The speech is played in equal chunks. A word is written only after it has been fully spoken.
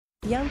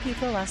Young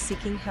people are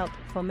seeking help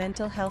for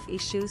mental health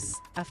issues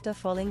after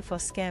falling for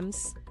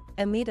scams,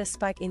 amid a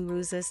spike in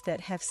ruses that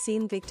have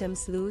seen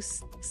victims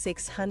lose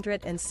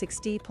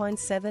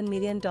 $660.7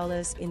 million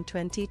in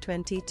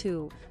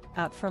 2022,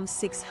 up from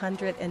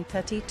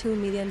 $632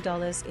 million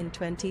in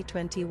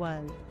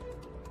 2021.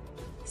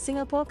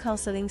 Singapore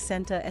Counselling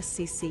Centre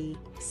 (SCC)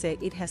 said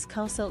it has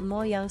counselled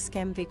more young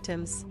scam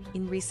victims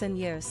in recent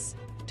years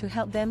to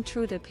help them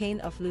through the pain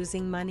of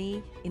losing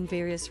money in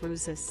various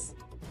ruses,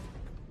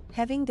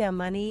 having their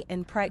money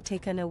and pride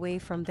taken away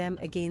from them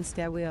against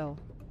their will.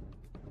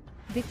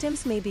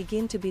 Victims may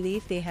begin to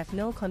believe they have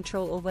no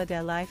control over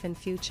their life and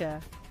future,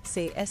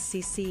 said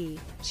SCC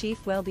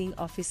Chief Wellbeing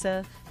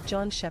Officer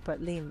John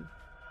Shepherd Lim.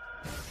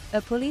 A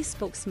police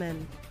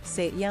spokesman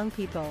said young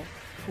people,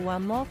 who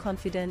are more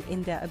confident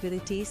in their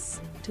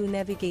abilities to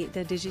navigate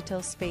the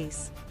digital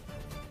space,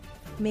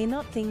 may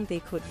not think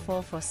they could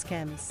fall for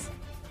scams.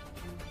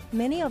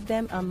 Many of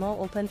them are more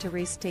open to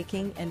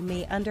risk-taking and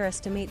may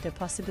underestimate the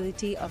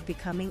possibility of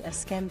becoming a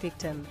scam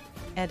victim,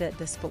 added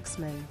the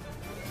spokesman.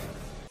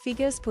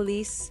 Figures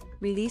police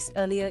released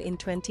earlier in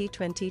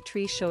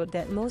 2023 showed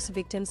that most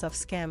victims of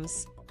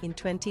scams in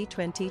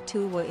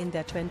 2022 were in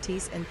their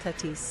 20s and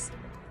 30s.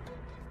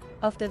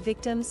 Of the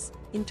victims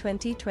in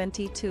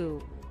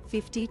 2022,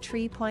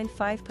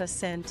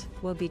 53.5%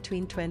 were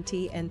between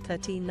 20 and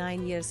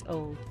 39 years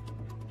old.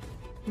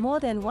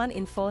 More than 1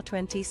 in 4,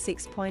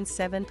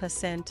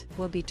 26.7%,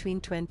 were between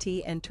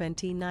 20 and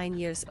 29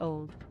 years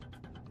old.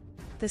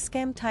 The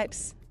scam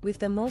types with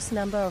the most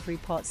number of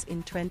reports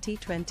in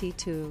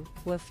 2022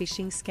 were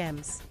phishing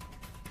scams,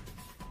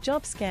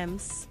 job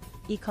scams,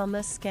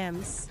 e-commerce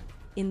scams,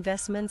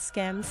 investment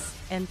scams,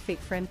 and fake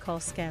friend call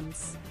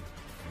scams.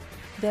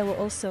 There were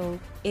also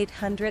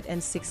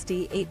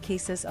 868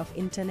 cases of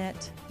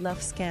internet love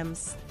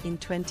scams in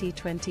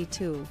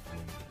 2022.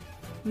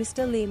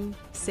 Mr. Lim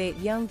said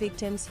young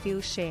victims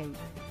feel shame,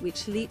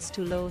 which leads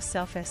to low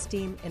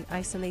self-esteem and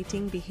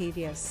isolating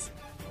behaviors,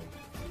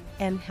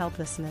 and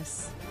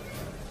helplessness.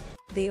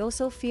 They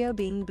also fear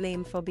being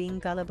blamed for being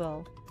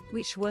gullible,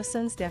 which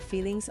worsens their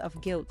feelings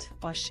of guilt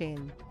or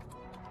shame.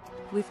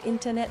 With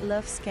internet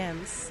love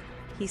scams,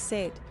 he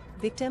said,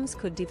 victims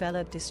could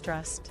develop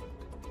distrust,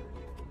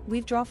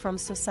 withdraw from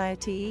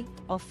society,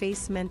 or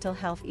face mental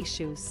health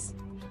issues.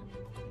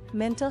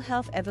 Mental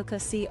health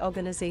advocacy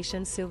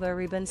organization Silver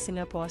Ribbon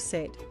Singapore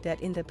said that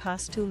in the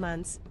past 2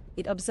 months,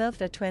 it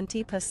observed a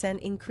 20%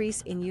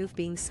 increase in youth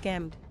being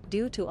scammed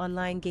due to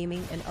online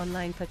gaming and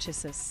online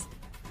purchases.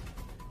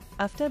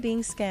 After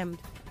being scammed,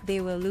 they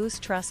will lose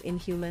trust in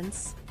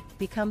humans,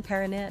 become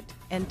paranoid,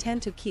 and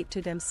tend to keep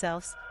to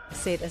themselves,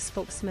 said a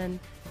spokesman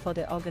for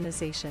the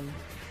organization.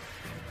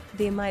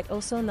 They might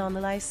also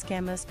normalize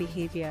scammers'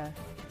 behavior,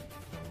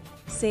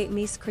 said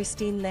Ms.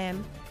 Christine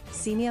Lam,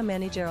 Senior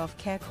Manager of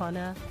Care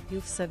Corner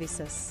Youth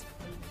Services.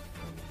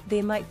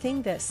 They might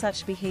think that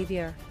such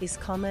behavior is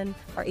common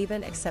or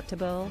even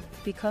acceptable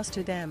because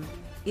to them,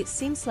 it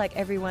seems like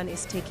everyone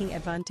is taking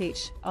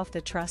advantage of the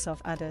trust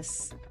of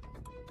others.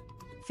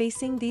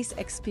 Facing these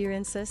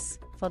experiences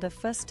for the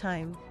first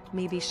time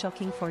may be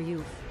shocking for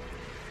youth.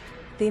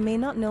 They may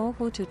not know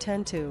who to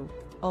turn to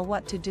or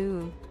what to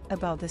do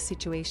about the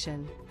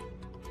situation.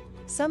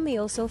 Some may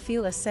also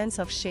feel a sense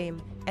of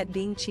shame at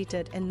being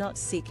cheated and not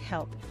seek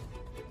help,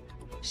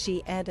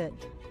 she added.